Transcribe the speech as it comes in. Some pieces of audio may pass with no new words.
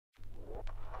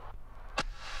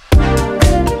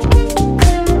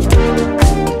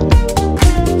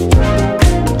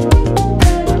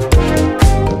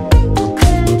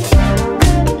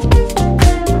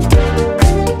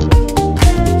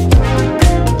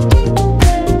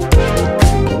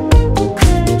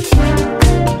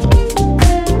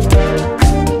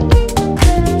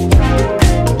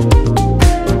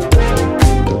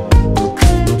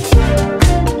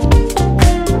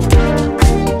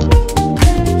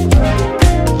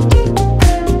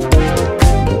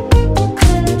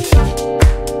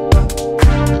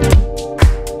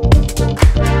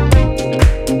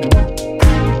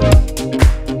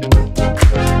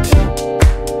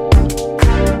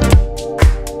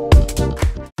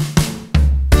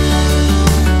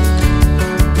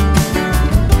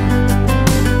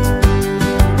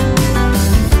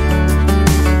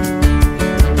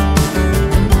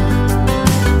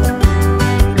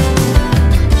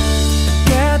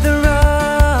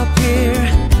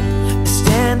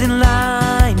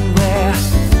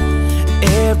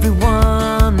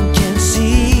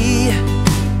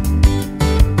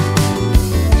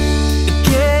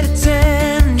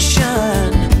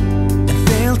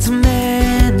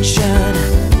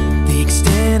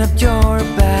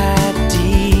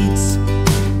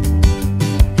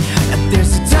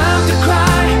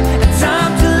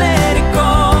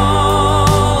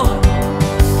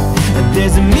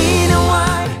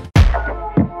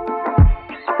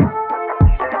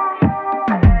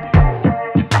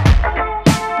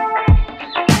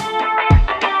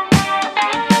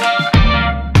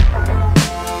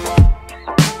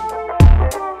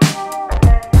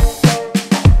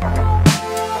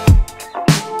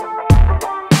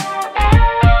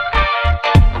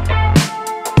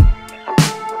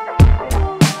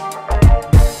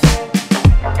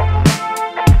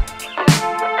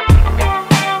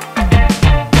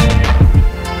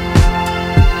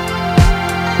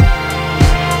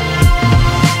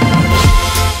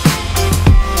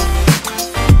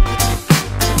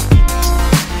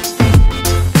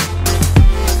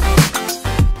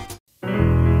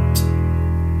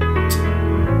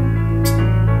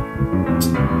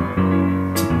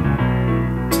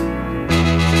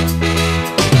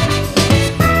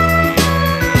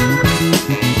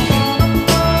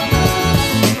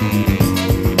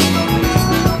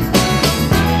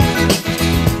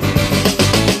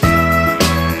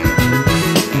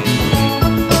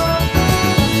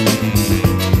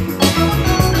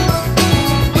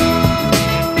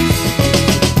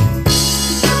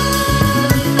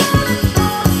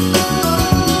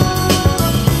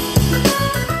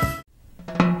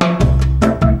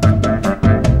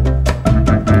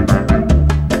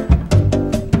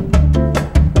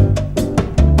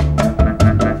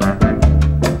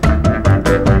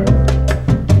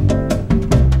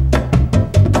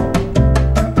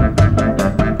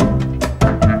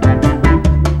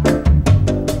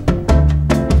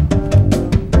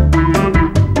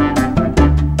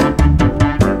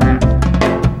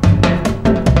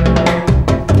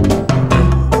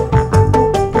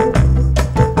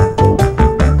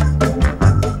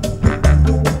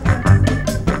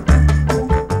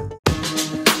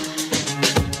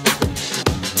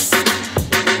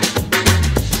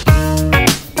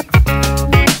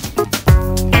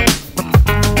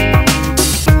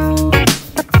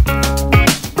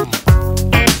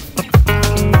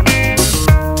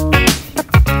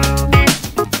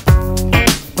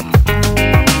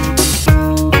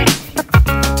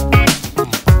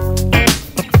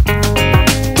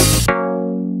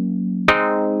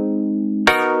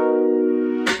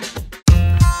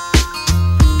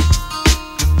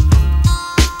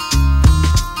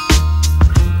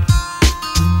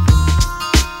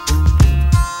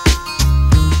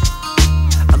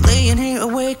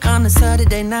awake on a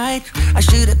Saturday night. I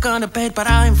should've gone to bed, but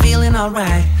I ain't feeling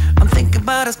alright. I'm thinking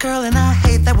about us, girl, and I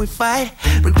hate that we fight,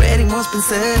 regretting what's been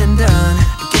said and done.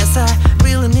 I guess I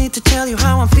really need to tell you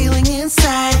how I'm feeling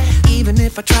inside. Even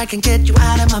if I try, can't get you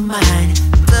out of my mind.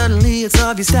 Suddenly it's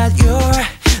obvious that you're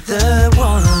the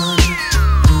one.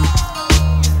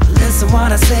 Listen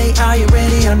what I say, are you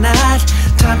ready or not?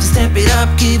 Time to step it up,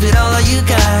 give it all you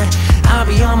got. I'll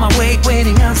be on my way,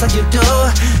 waiting outside your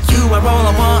door. You are all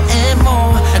I want and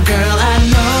more. And girl, I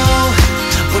know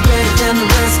we're better than the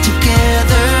rest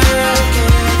together.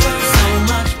 So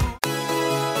much more.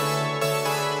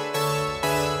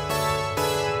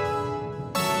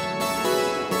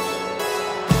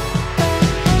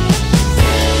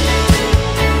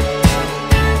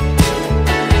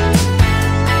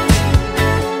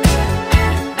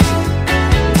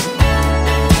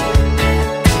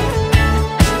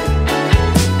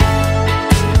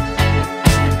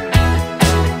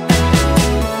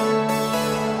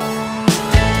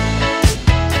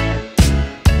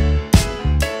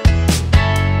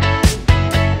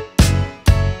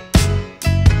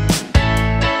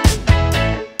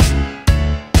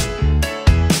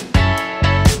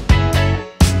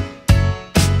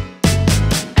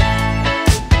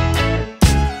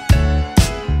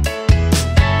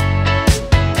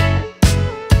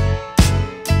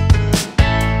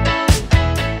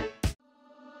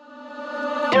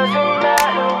 Doesn't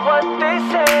matter what they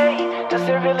say,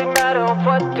 doesn't really matter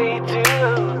what they do.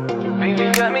 Baby,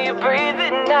 got me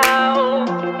breathing now,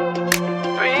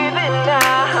 breathing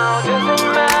now. Doesn't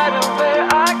matter where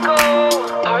I go,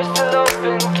 heart still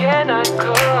open, cannot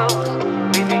close.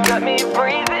 Baby, got me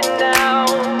breathing now,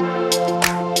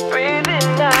 breathing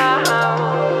now.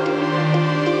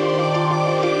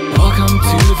 Welcome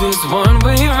to this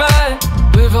one-way ride,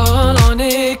 we're all on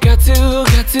it, got to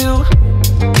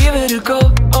give it a go.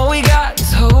 All we got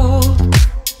is hope.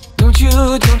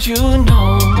 Don't you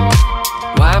know?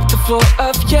 Wipe the floor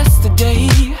of yesterday.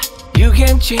 You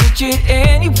can change it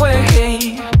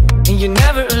anyway. And you're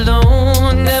never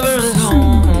alone, never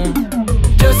alone.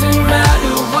 Doesn't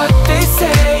matter what they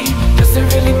say, doesn't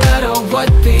really matter what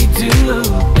they do.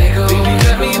 Let go, baby,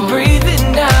 got me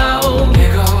breathing now.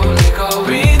 Let go,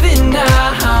 breathing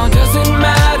now. Doesn't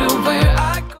matter where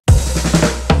I go.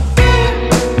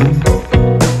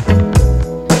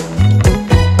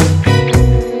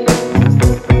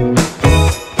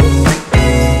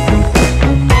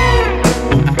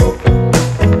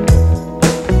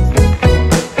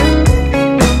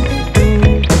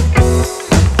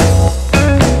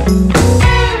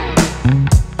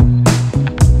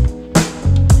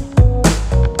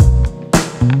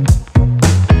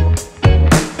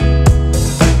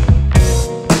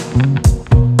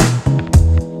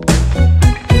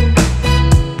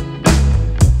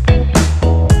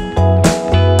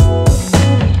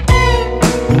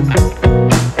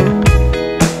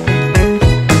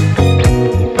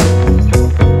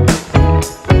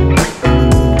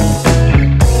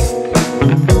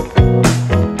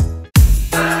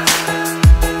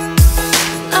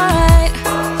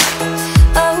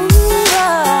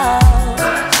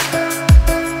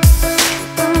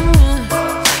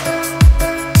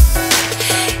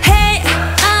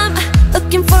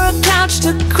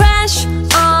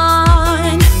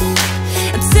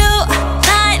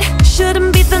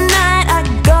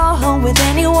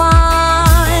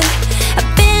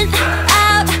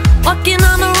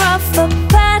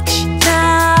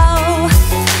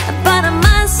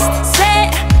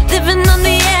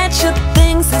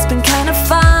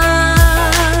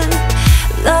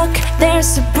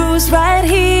 There's a bruise right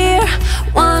here,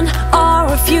 one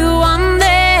or a few on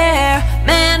there.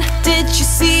 Man, did you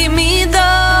see me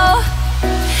though?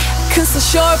 Cause I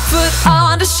sure put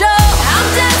on the show. I'm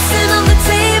dancing on the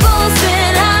tables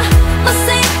and I must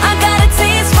say I got a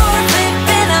taste for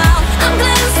flipping out. I'm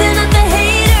glancing at the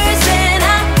haters and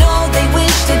I know they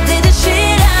wish they did the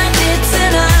shit I did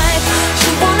tonight. She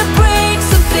wanna break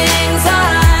some things I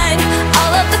hide.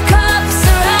 All of the cups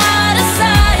are out of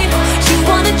sight. She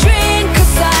wanna drink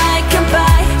cause I can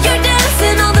buy. You're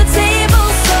dancing on the table,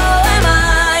 so am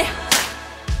I.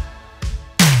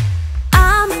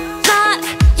 I'm not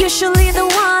usually